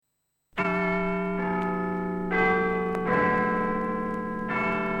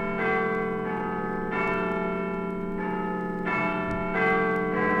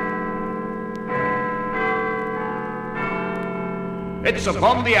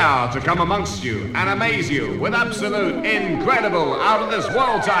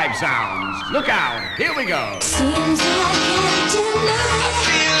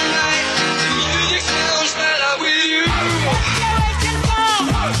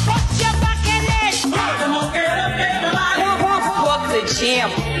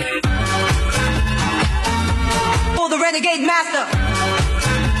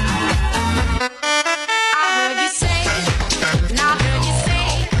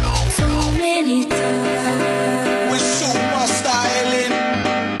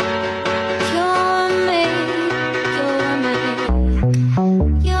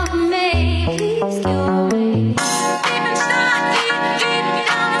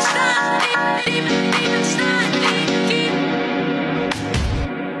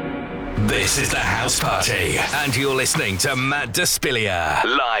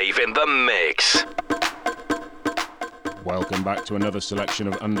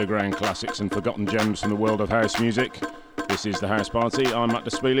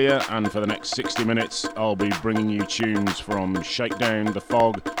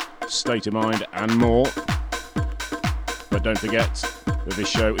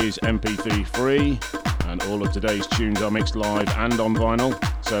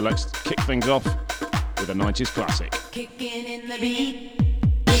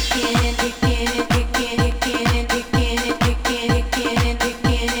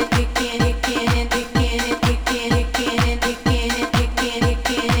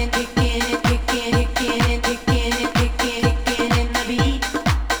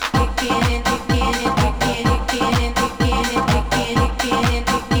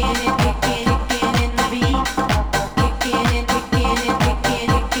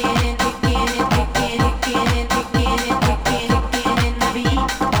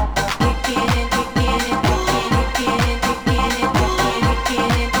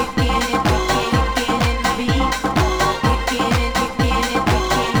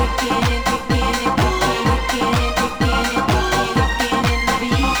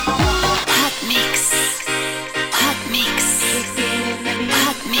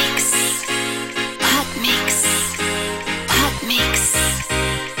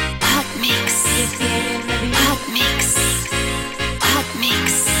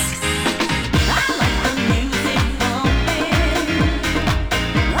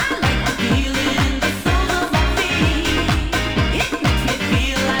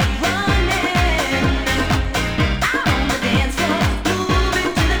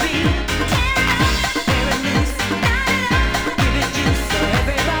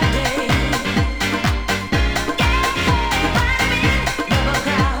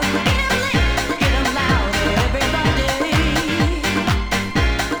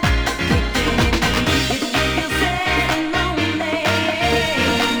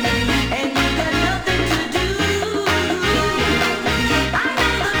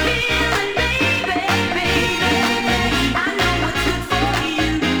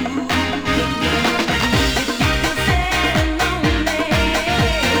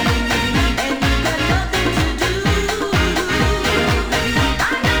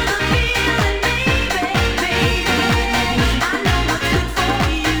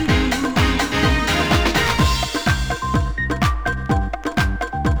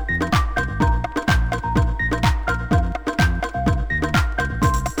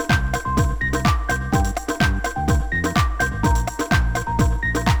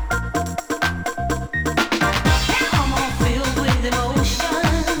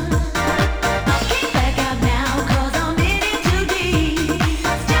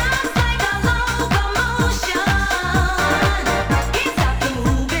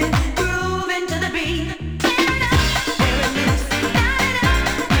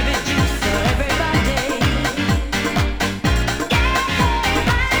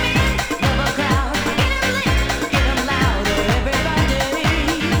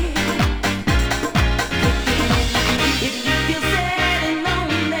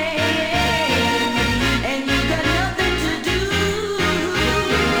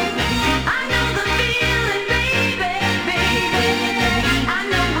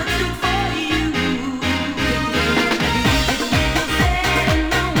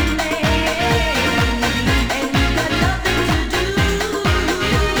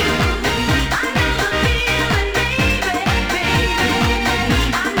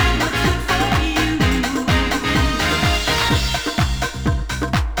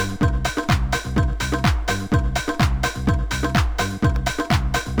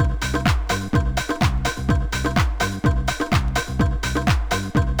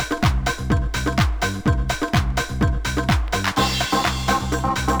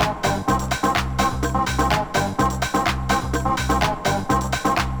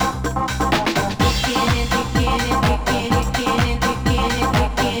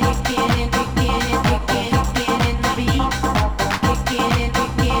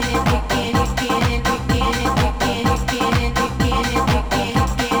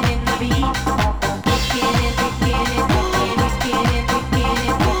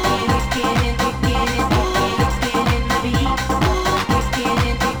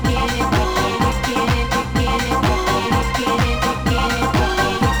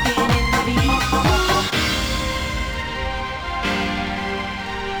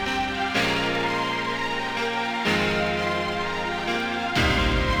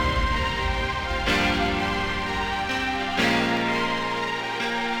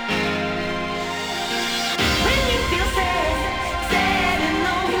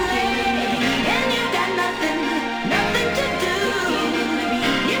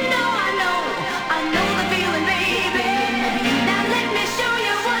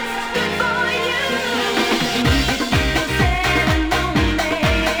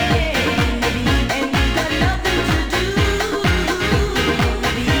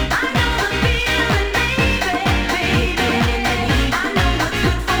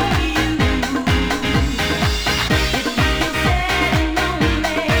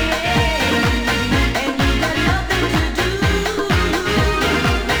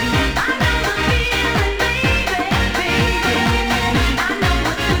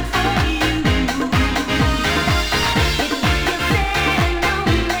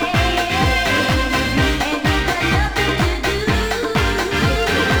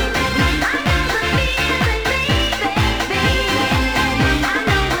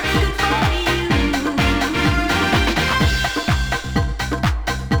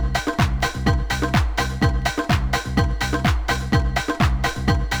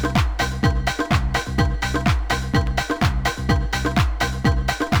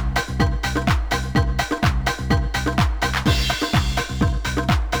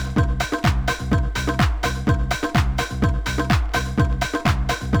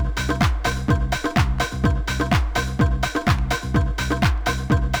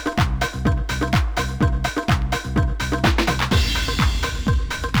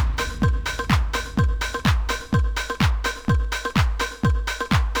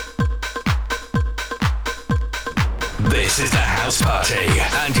This is the House Party,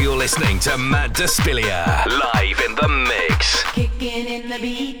 and you're listening to Matt Despilia, live in the mix. Kicking in the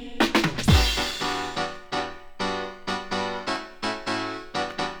beat.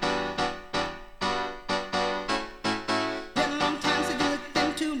 Long time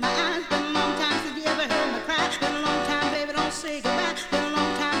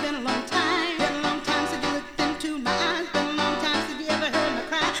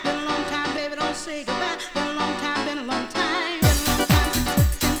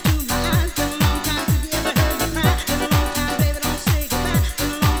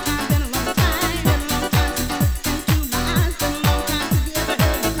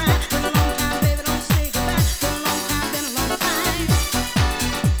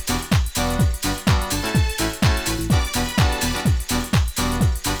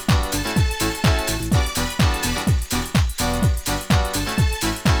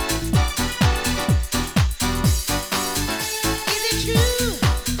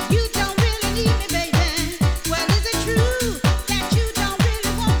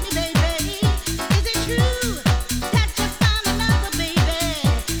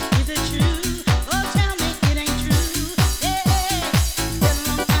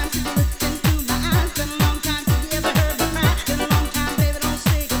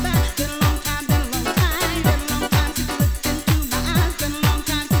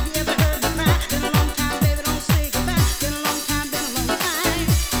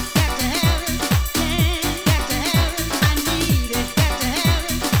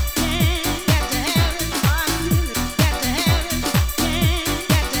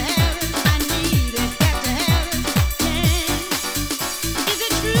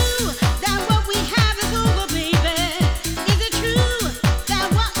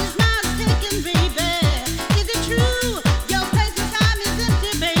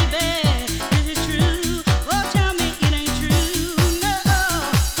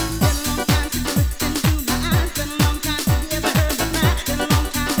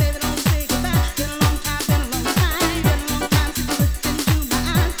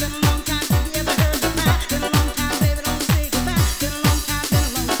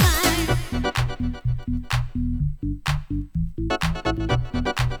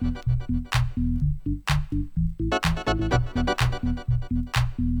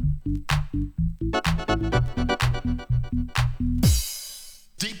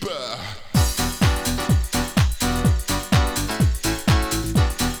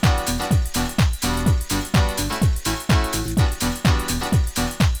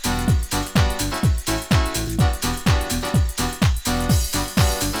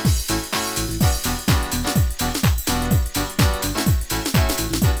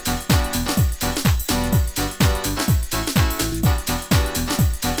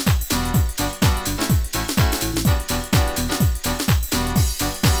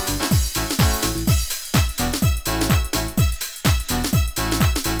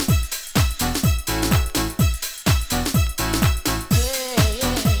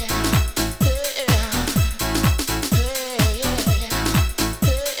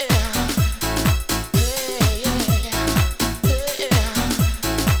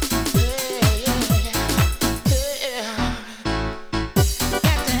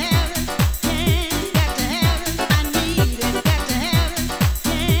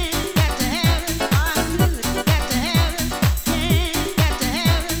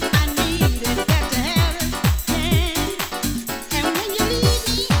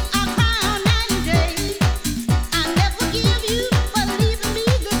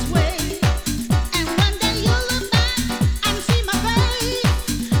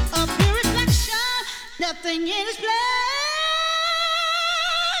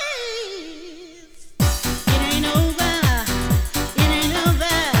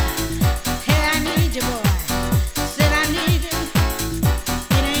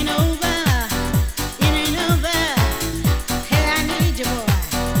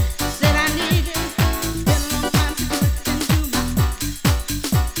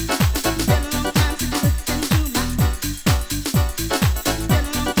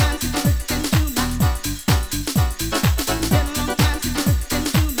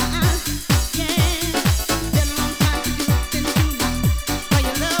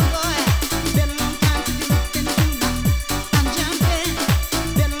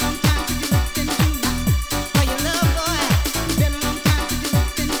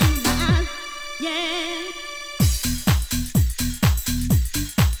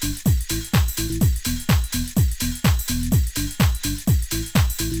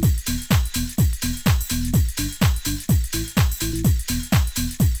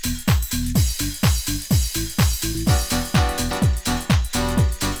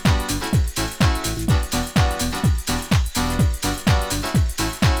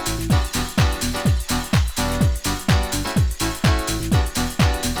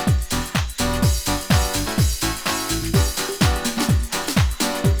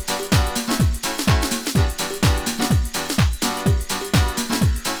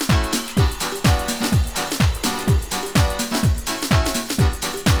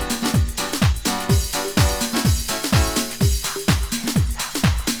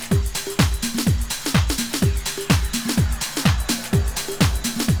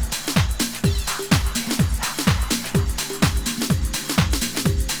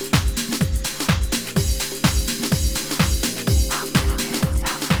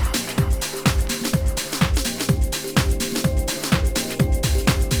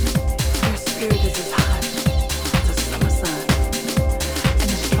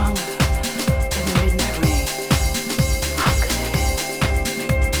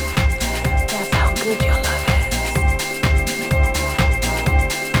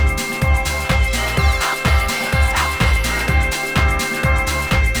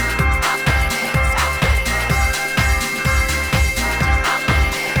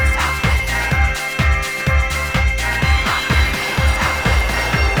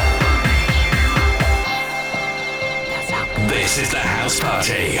House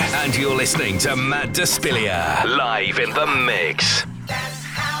Party, and you're listening to Matt Despilia live in the mix. That's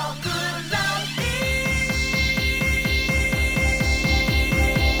how good love is.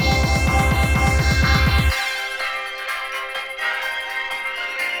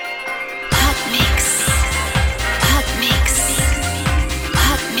 Hot mix, hot mix,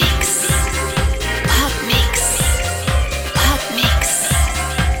 hot mix, hot mix, hot mix,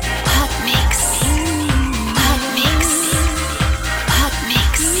 hot mix, hot mix, hot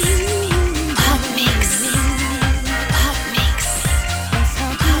mix, hot mix, hot mix. That's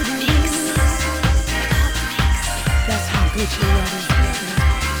how good it is. That's how good you love is.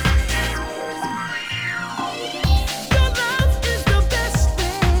 Your love is the best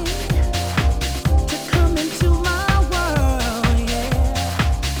thing to come into my world,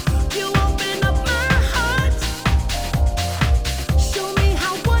 yeah. You open up my heart, show me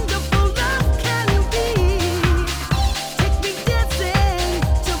how wonderful love can be. Take me dancing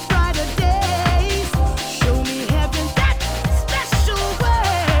to brighter days, show me heaven that special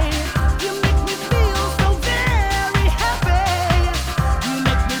way. You make me feel so very happy, you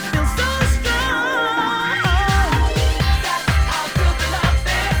make me feel so strong. That's how good love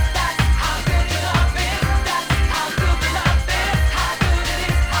is, that's how good love is, that's how good love is, how good it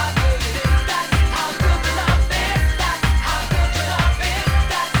is, how good it is. That's how good love is, that's how good love is,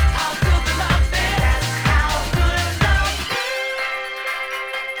 that's how good love is, that's how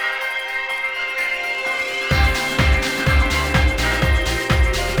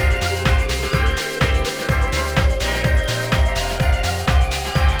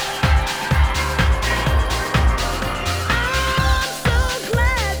I'm so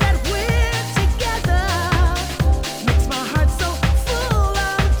glad that we're together. Makes my heart so full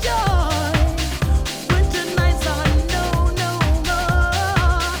of joy. Winter nights are no more.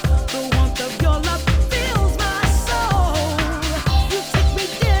 The warmth of your love fills my soul. You take me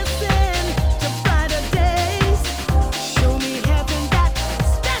dancing to brighter days. Show me heaven that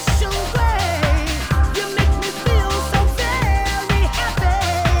special way. You make me feel so very happy.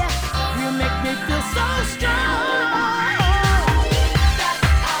 You make me feel so strong. That's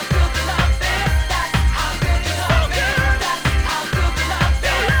how good love is. That's how good love is. That's how good love is. How good it is.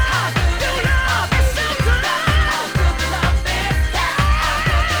 How good it is. How good love is. That's how good love is. That's how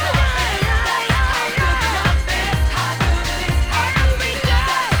good love is. How good it is. Every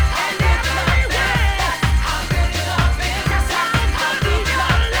day and everywhere. That's how good love is. That's how good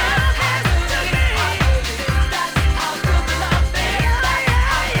your love is to me. That's how good love is. That's how good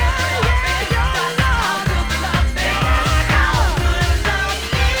love is. Your love. That's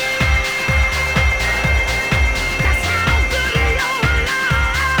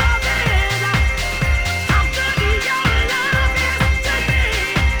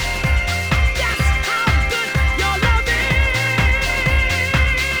how good love is.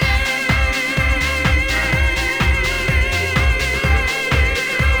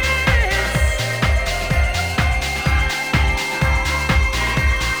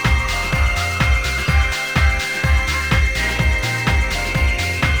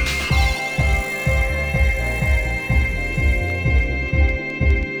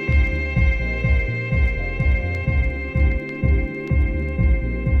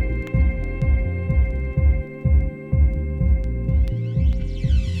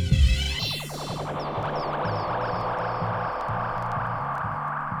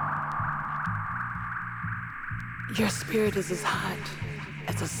 Your spirit is as hot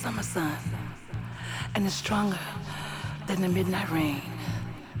as a summer sun, and it's stronger than the midnight rain.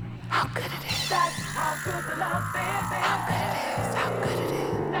 How good it is. That's how good the love is. How good it is. How good it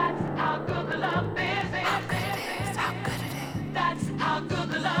is. That's how good the love is. How good it is. How good it is. That's how good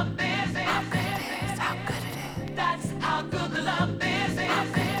the love is. How good it is. How good it is. That's how good the love is. How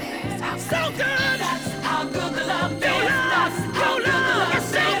good it is. How so good. That's how good the love is. That's how good the love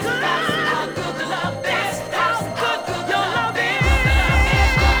is. That's how good the love is. That's how good your love is.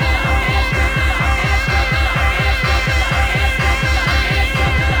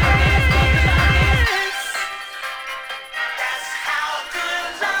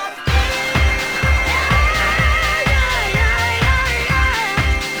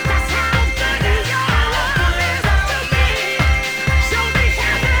 Show me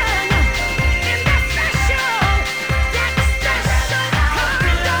heaven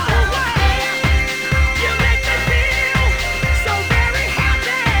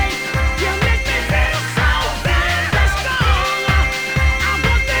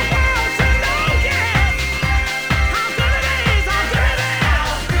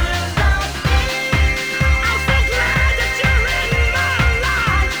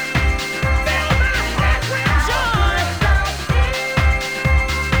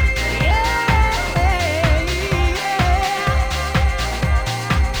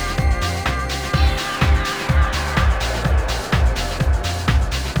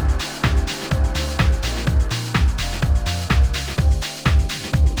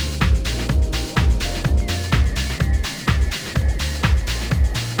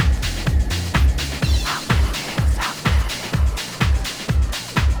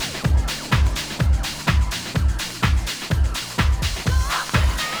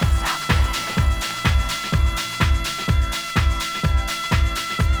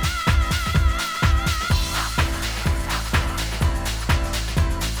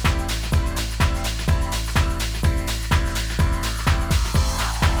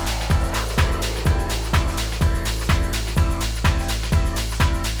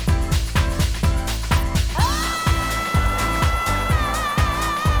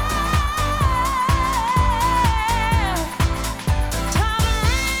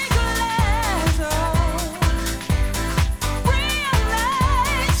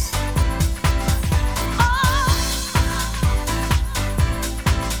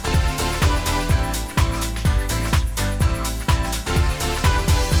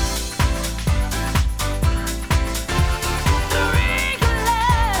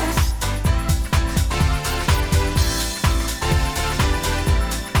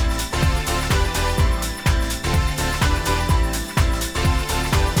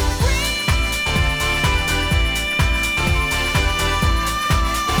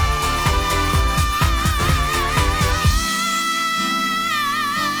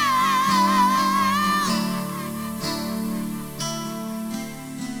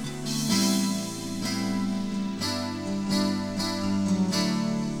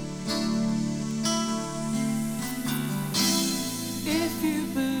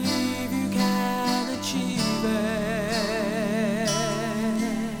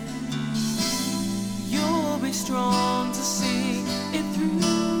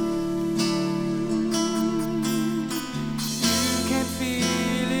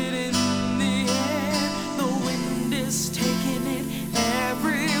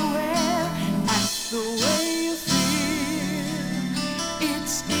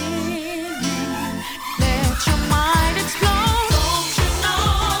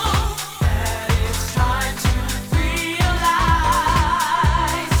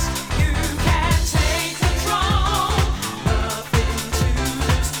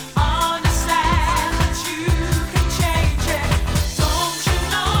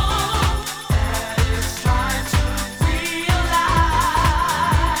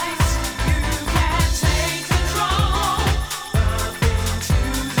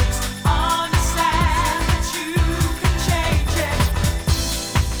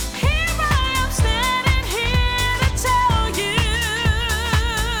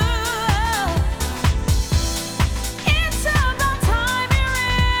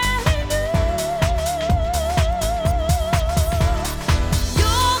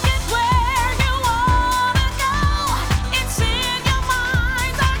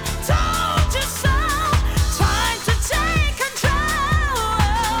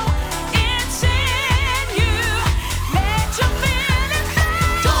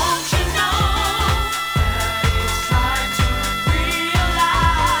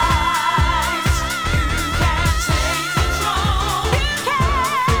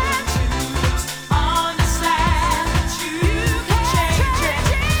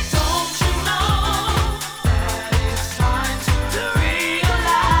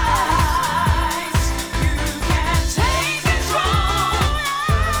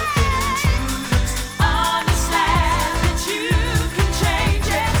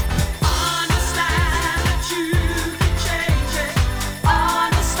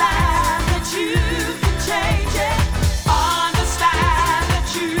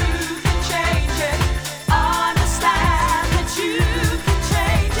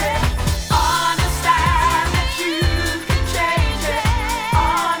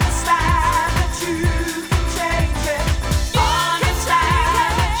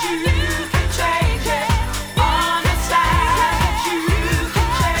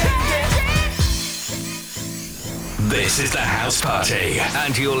This is the House Party,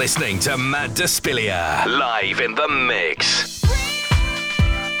 and you're listening to Matt Despilia, live in the mix.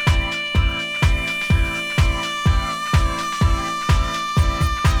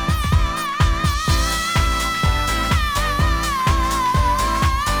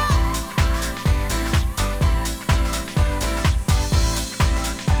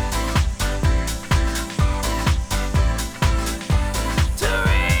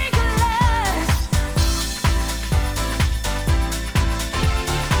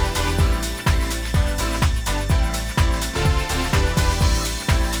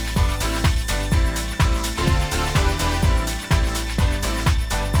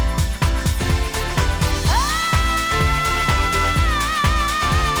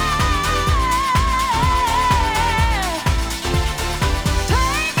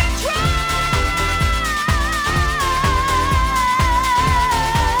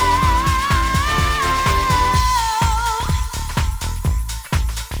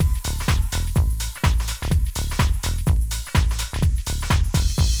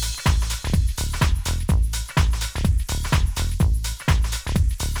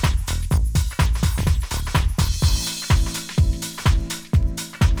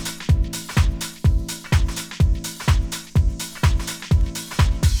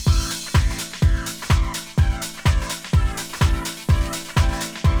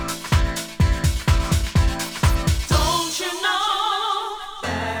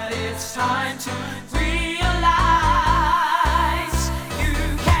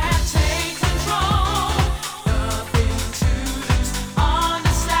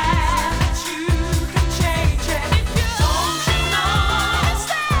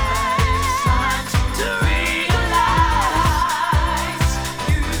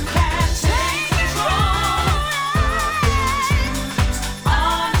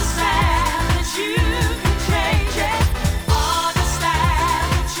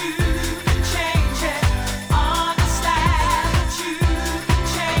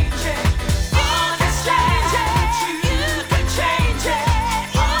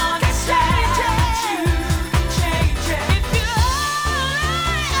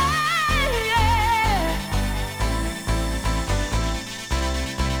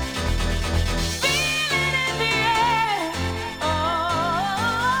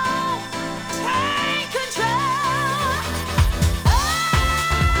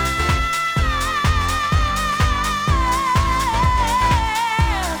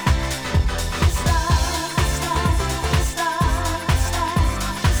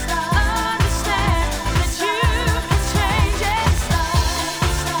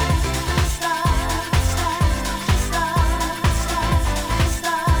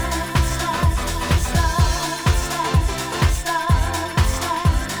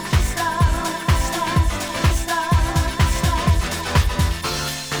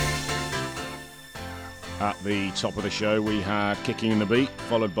 Top of the show we had Kicking in the Beat,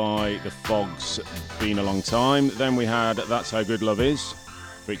 followed by The Fogs' Been a Long Time. Then we had That's How Good Love Is,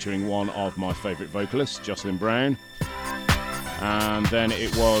 featuring one of my favourite vocalists, Jocelyn Brown. And then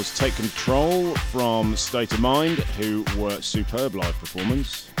it was Take Control from State of Mind, who were superb live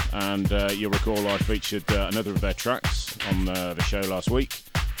performance. And you'll recall I featured another of their tracks on the show last week.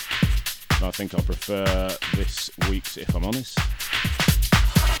 I think I prefer this week's, if I'm honest.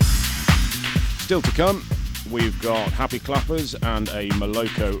 Still to come, we've got Happy Clappers and a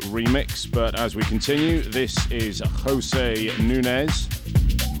Moloko remix, but as we continue, this is Jose Nunez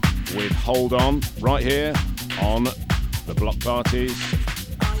with Hold On, right here on the Block Party's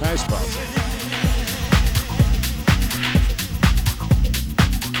House Party.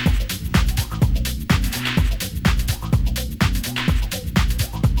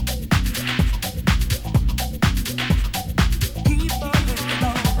 You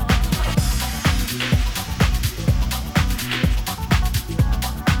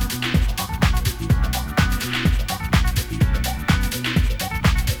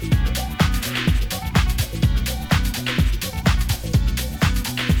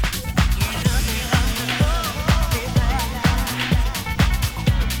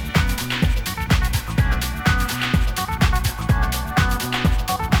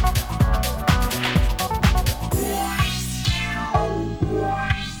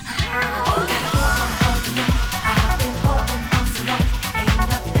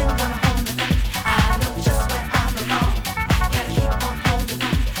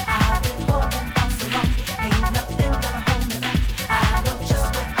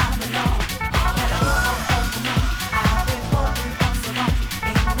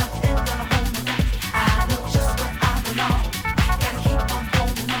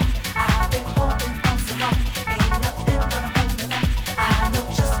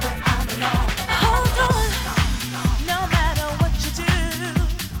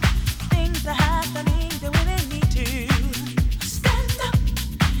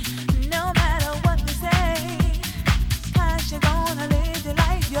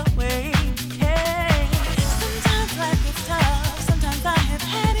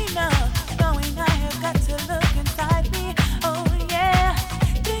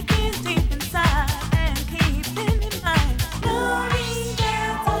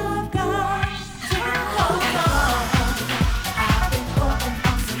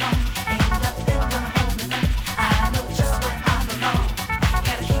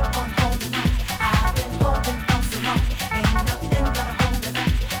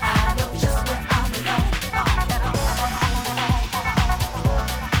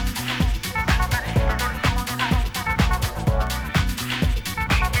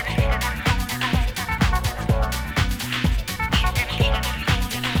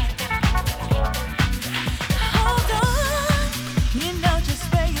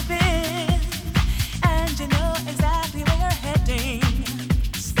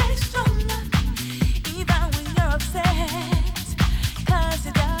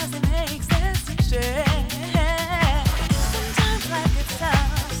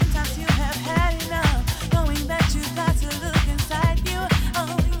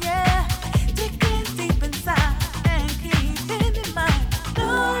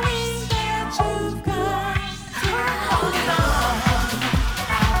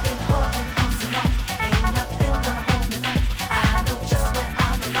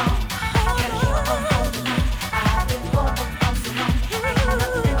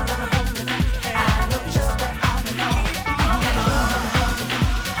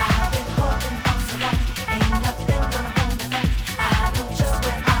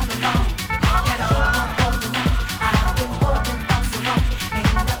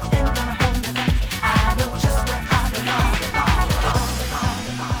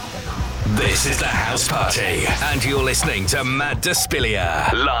This is the House Party, and you're listening to Matt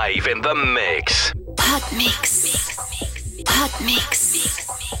Despilia, live in the mix. Hot mix. Hot mix.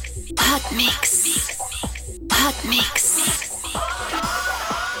 Hot mix. Hot mix.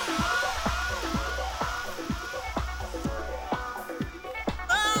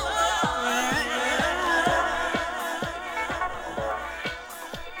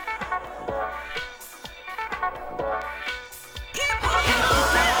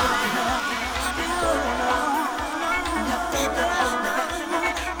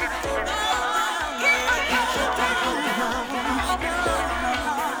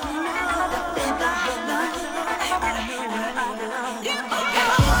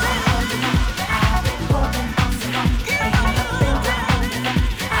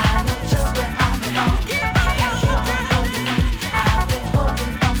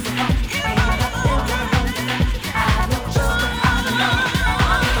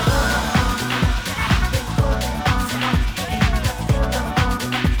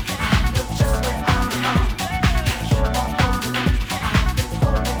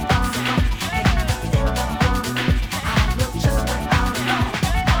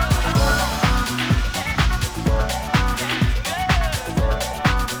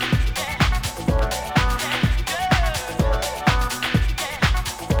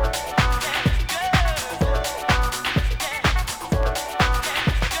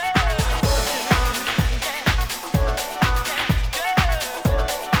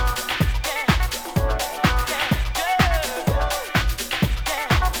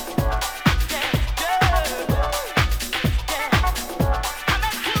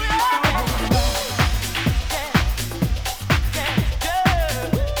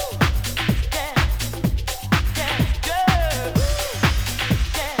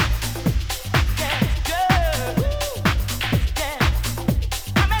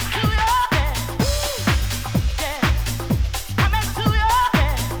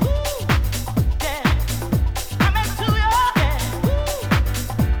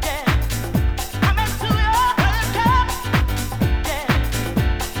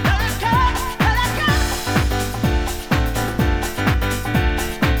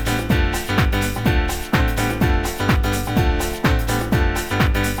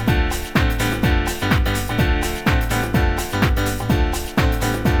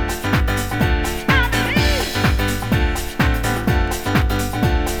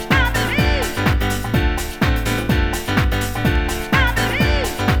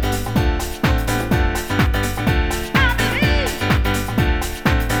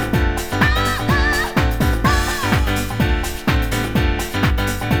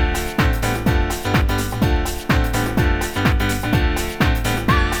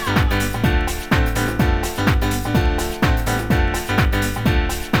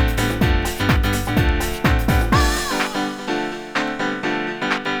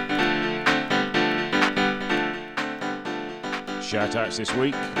 Shout outs this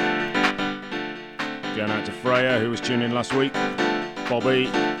week. Going out to Freya, who was tuning in last week. Bobby,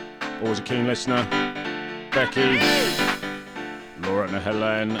 always a keen listener. Becky. Laura and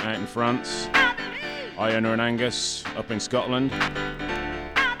Helene out in France. Iona and Angus up in Scotland.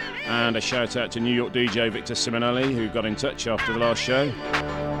 And a shout out to New York DJ Victor Simonelli, who got in touch after the last show.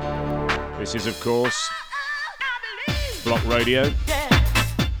 This is, of course, Block Radio.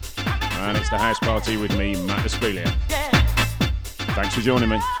 And it's the House Party with me, Matt Despilia. Thanks for joining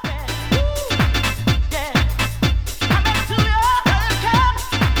me.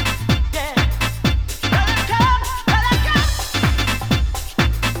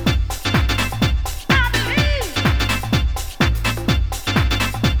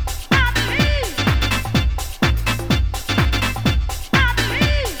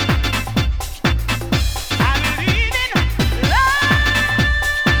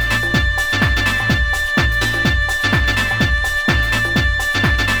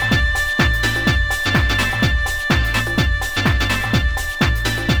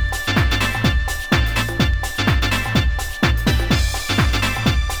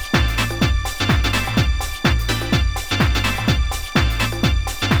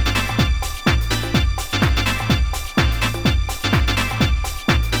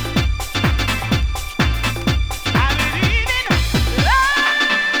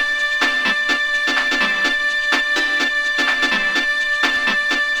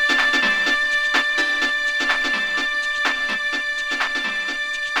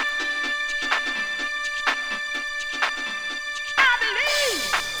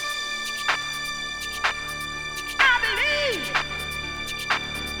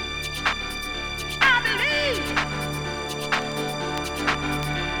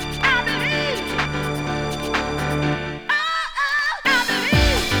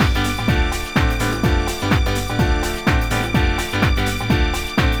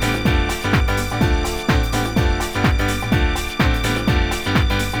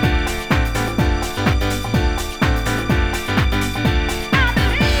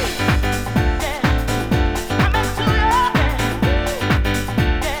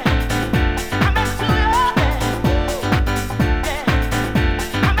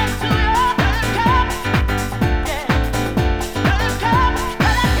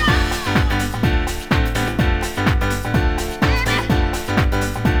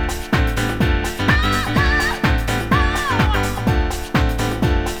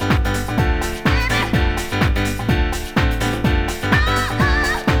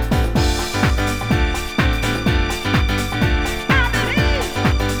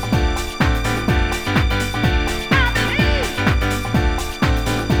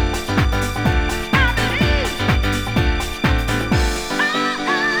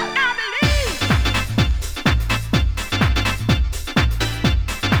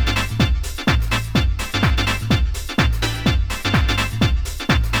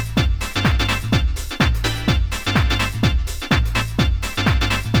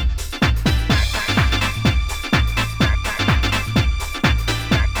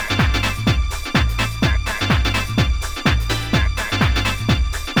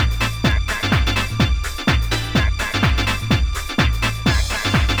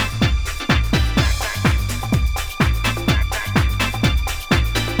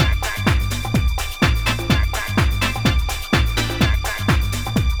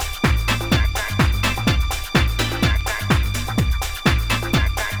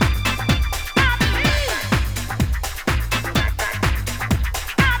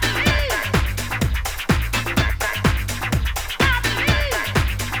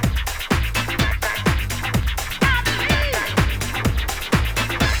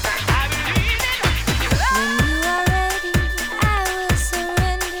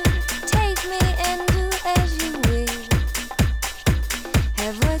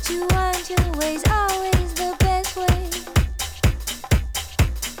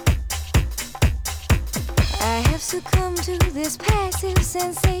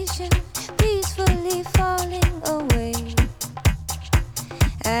 sensation, peacefully falling away.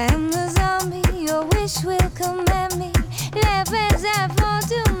 I am the zombie, your wish will command me. Laugh as I fall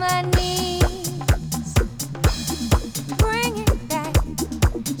to my knees. Bring it back,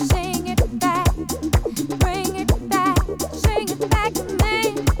 sing it back. Bring it back, sing it back to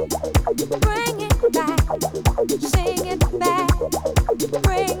me. Bring it back, sing it back.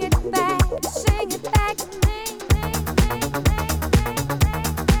 Bring it back, sing it back to me.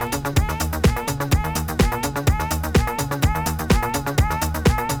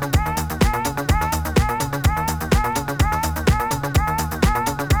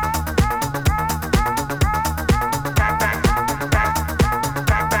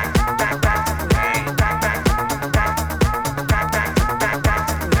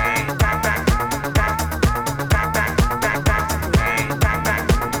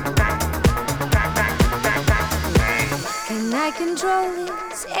 Control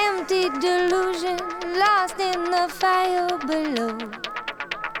this empty delusion, lost in the fire below.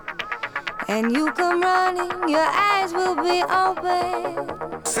 And you come running, your eyes will be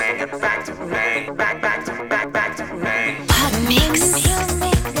open. Sing it back to me, back to me. Hot mix, hot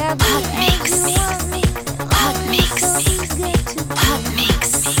mix, hot mix, hot mix, hot mix,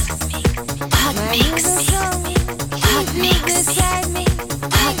 hot mix, hot mix beside me,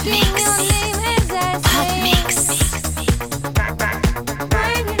 thinking your name as I say. Hot mix.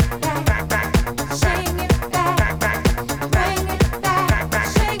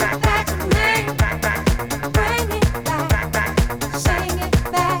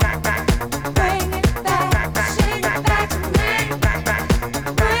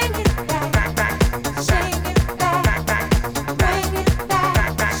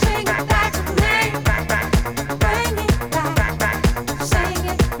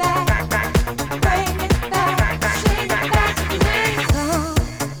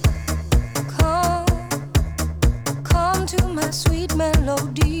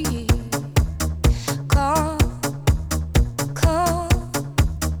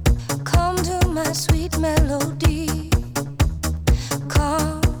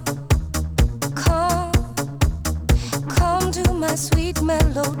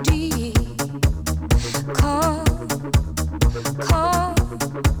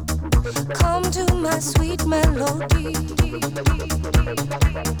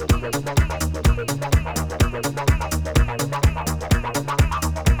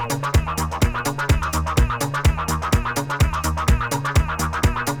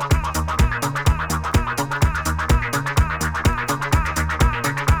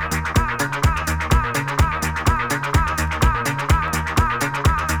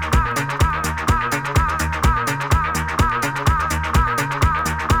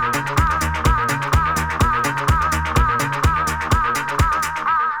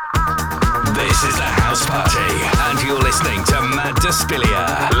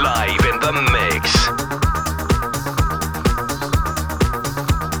 Live in the mix.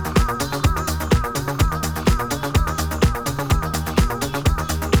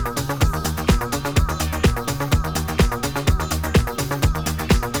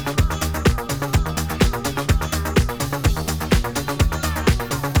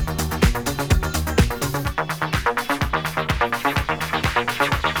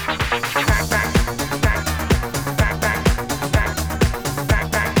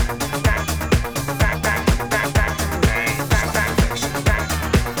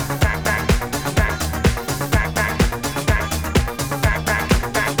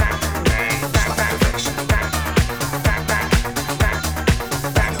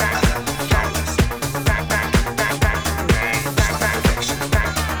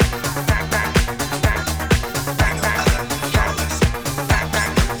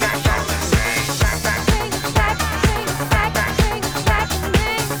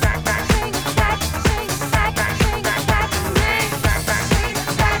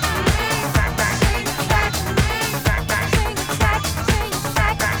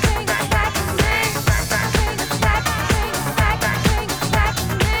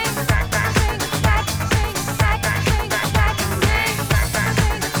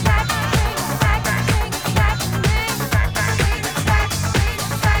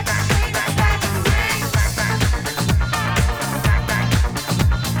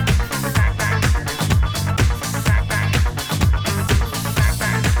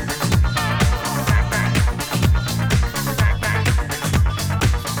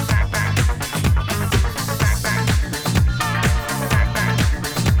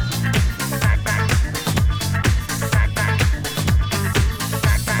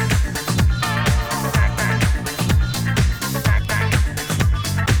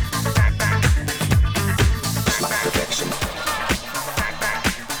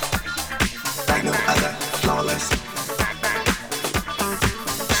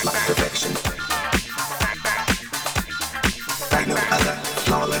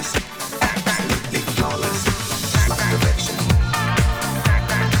 flawless, absolutely flawless, like perfection.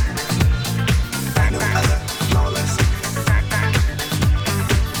 Like no other, flawless,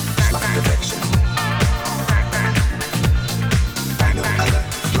 like perfection. Like no other,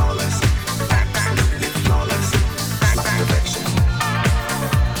 flawless, absolutely flawless, like perfection.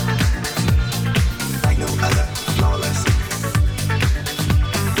 Like no other, flawless,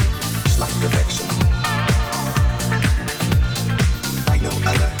 like perfection. Like no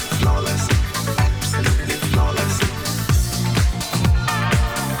other, flawless, absolutely flawless.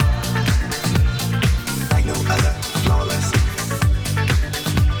 Like no other, flawless.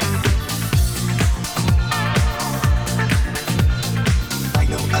 Like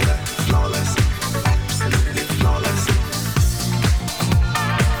no other, flawless, absolutely flawless.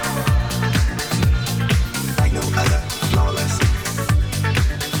 Like no other, flawless.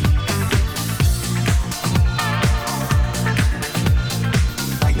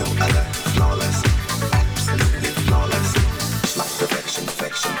 Like no other, flawless, absolutely flawless. Like perfection,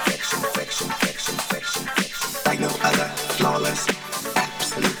 perfection, perfection, perfection, perfection, perfection, perfection. Like no other, flawless,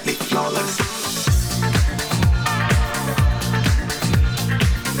 absolutely flawless.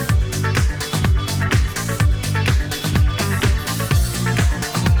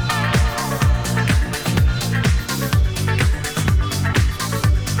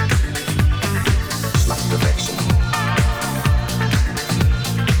 Like perfection.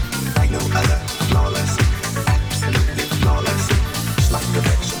 Like no other, flawless, absolutely flawless. Like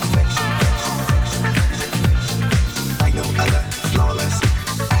perfection, perfection, perfection, perfection, perfection, perfection. Like no other, flawless,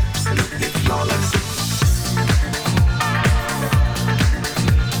 absolutely flawless.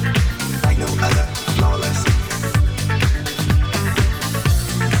 Like no other, flawless.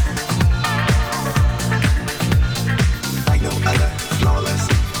 Like no other, flawless,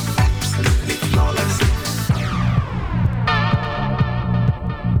 absolutely flawless.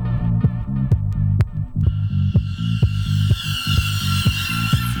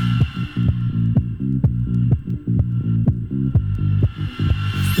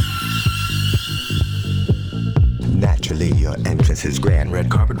 Naturally, your entrance is grand. Red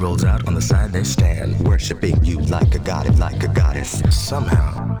carpet rolls out, on the side they stand, worshipping you like a god, like a goddess.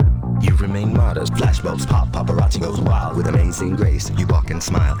 Somehow, you remain modest. Flashbulbs pop, paparazzi goes wild. With amazing grace, you walk and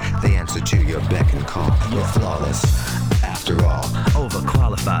smile. They answer to your beck and call. You're flawless, after all.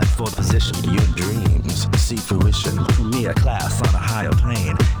 Overqualified for the position. Your dreams see fruition. Premier class on a higher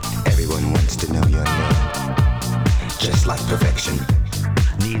plane. Everyone wants to know your name. Just like perfection.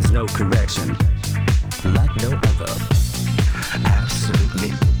 Needs no correction. Like no other. Absolutely.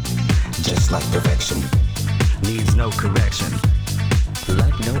 Just like perfection. Needs no correction.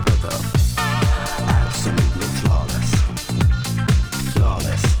 Like no other. Absolutely flawless.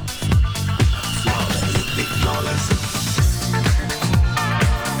 Flawless. Flawless. Absolutely flawless.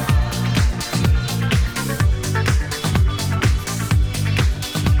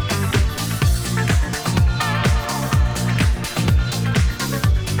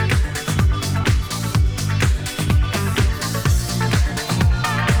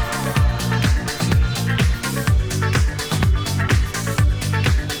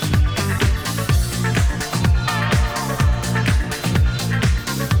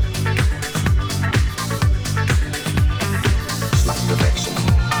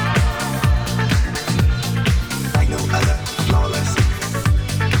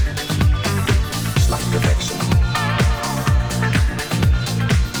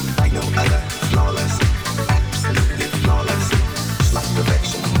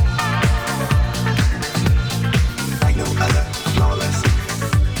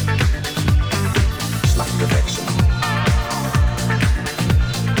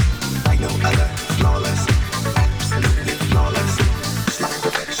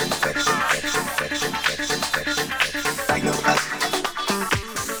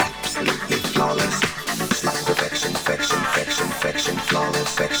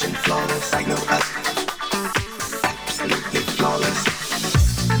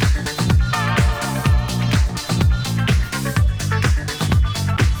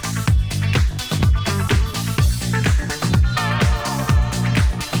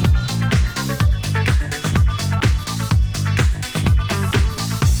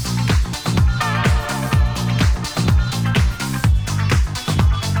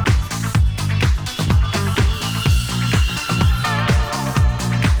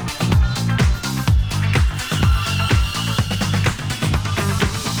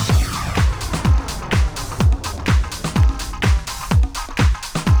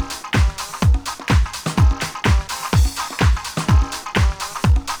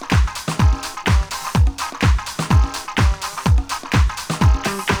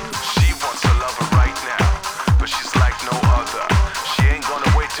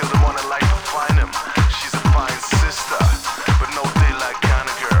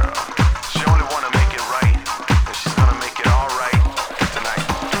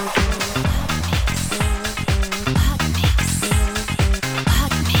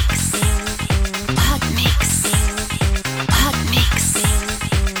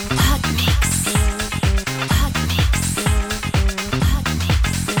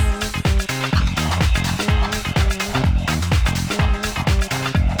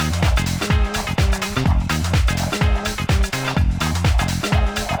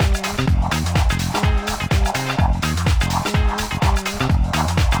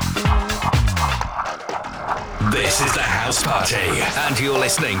 This is the House Party, and you're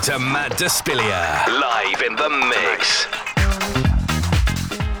listening to Matt Despilia, live in the mix.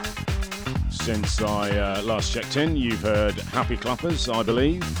 Since I last checked in, you've heard Happy Clappers, I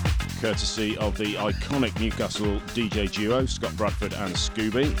believe, courtesy of the iconic Newcastle DJ duo, Scott Bradford and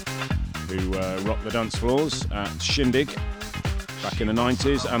Scooby, who rocked the dance floors at Shindig back in the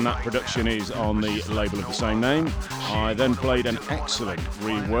 90s, and that production is on the label of the same name. I then played an excellent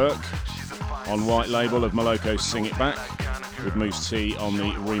rework on White Label of Moloko's Sing It Back, with Moose T on the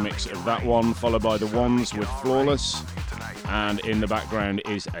remix of that one, followed by The Ones with Flawless, and in the background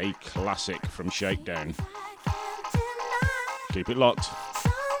is a classic from Shakedown. Keep it locked.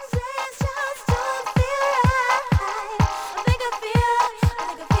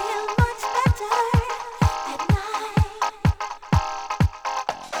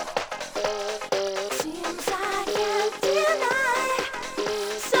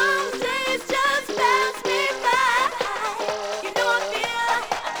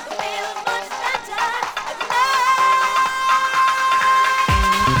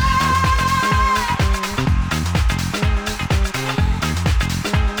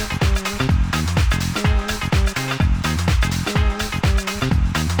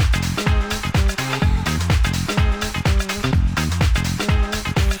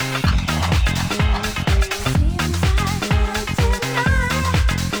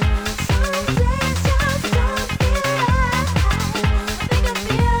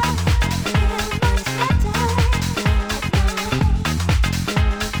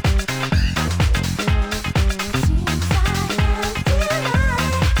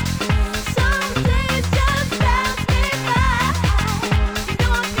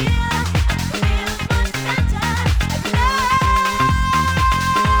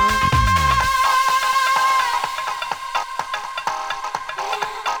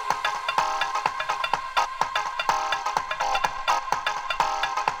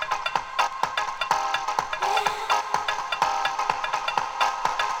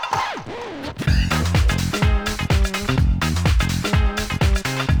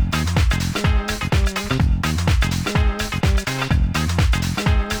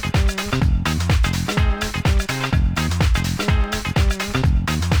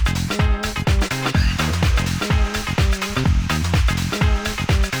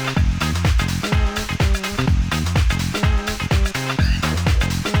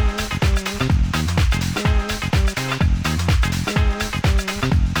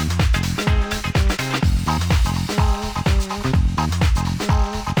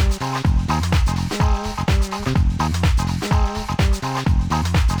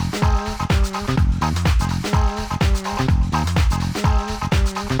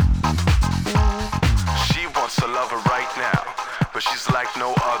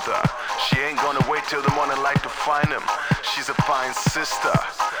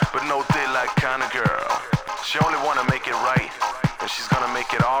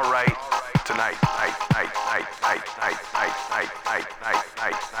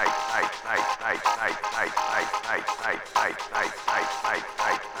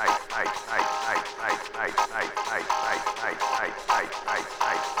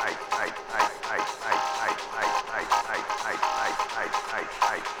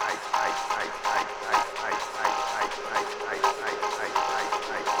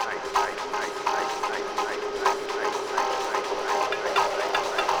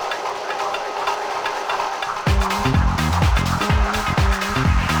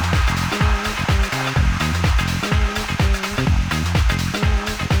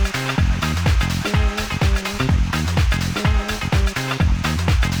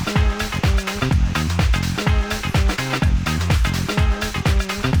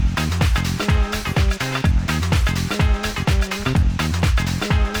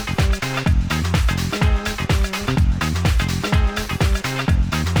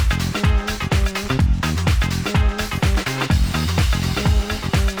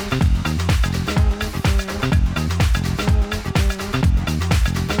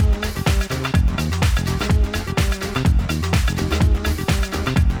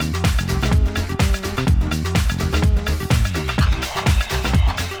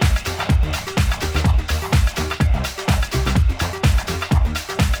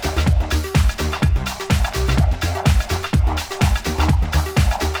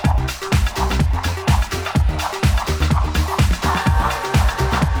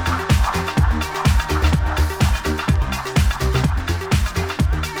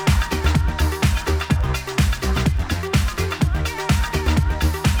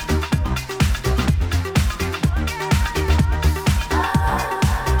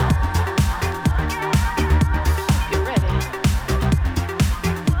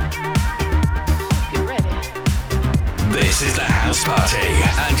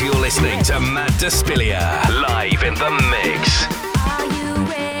 listening to Matt Despilia, live in the mix. Are you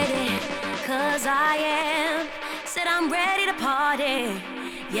ready? 'Cause I am. Said I'm ready to party.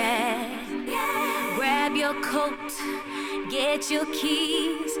 Yeah. Grab your coat, get your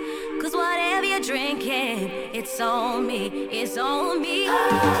keys. 'Cause whatever you're drinking, it's on me, it's on me.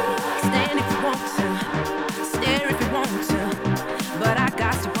 Stand if you want to, stare if you want to. But I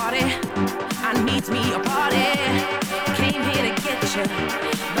got to party, I need me a party. Came here to get you,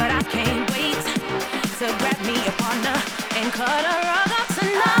 but I can't wait to grab me a partner and cut a rug up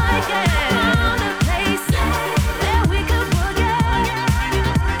tonight. Yeah. Found a place that we could forget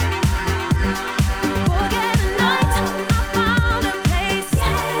the night. I found a place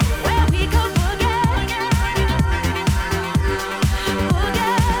where we could forget.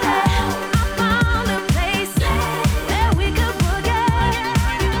 I found a place where we could forget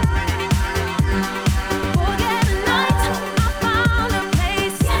the night. I found a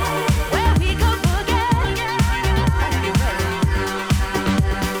place where we could forget.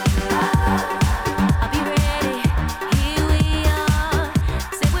 I'll be ready. Here we are.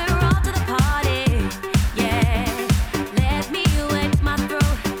 Say we're off to the party. Yeah. Let me wet my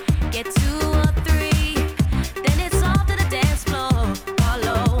throat. Get 2 or 3. Then it's off to the dance floor.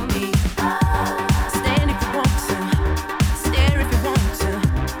 Follow me. Stand if you want to. Stare if you want to.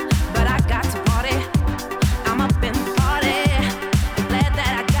 But I got to party. I'm up in the party. I'm glad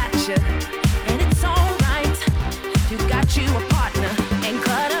that I got you. And it's alright. You got you a partner. And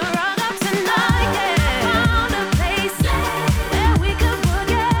cut a rug up tonight. Yeah. Found a place where we could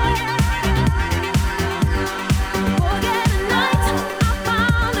forget the night. I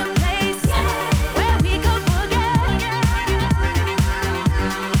found a place where we could forget.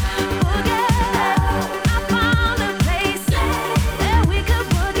 I found a place where we could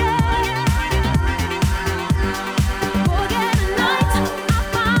forget the night. I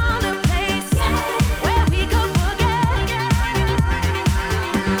found a place where we could forget the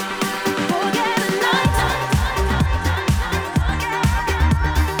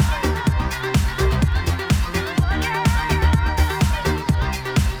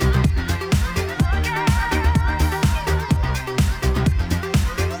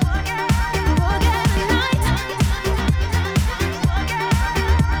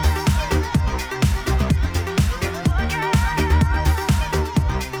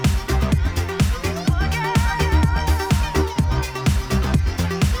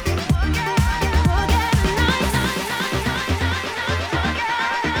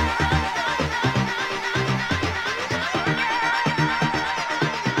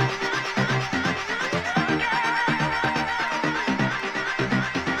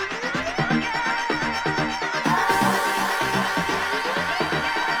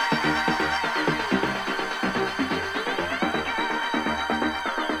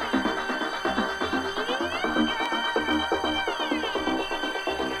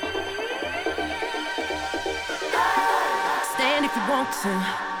Stand if you want to,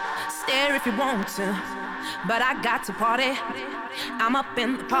 stare if you want to. But I got to party, I'm up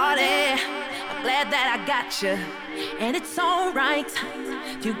in the party. I'm glad that I got you, and it's alright.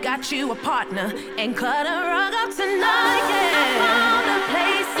 You got you a partner, and cut a rug up tonight. Yeah. I found a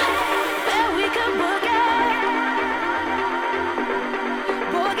place where we could forget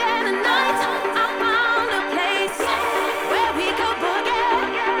the night. I found a place where we could forget.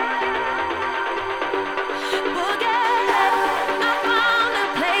 I found a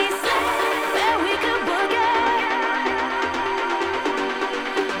place where we could forget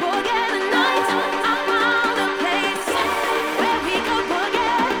the night. I found a place where we could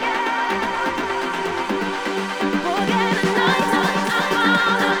forget the night. I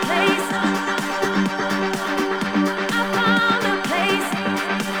found a place. I found a place. I found a place. I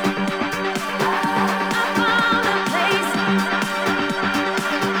found a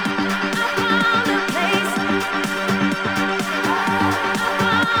place.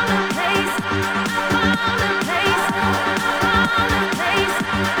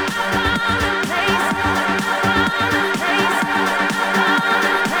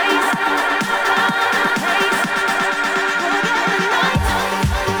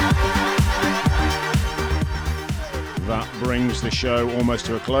 That brings the show almost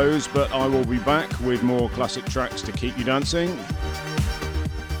to a close, but I will be back with more classic tracks to keep you dancing.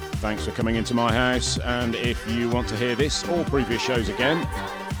 Thanks for coming into my house, and if you want to hear this or previous shows again,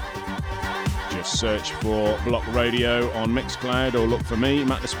 just search for Block Radio on Mixcloud or look for me,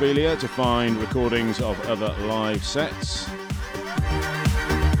 Matt Despilia, to find recordings of other live sets.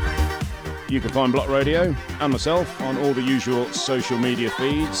 You can find Block Radio and myself on all the usual social media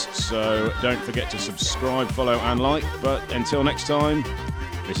feeds, so don't forget to subscribe, follow and like. But until next time,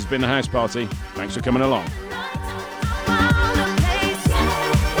 This has been The House Party. Thanks for coming along.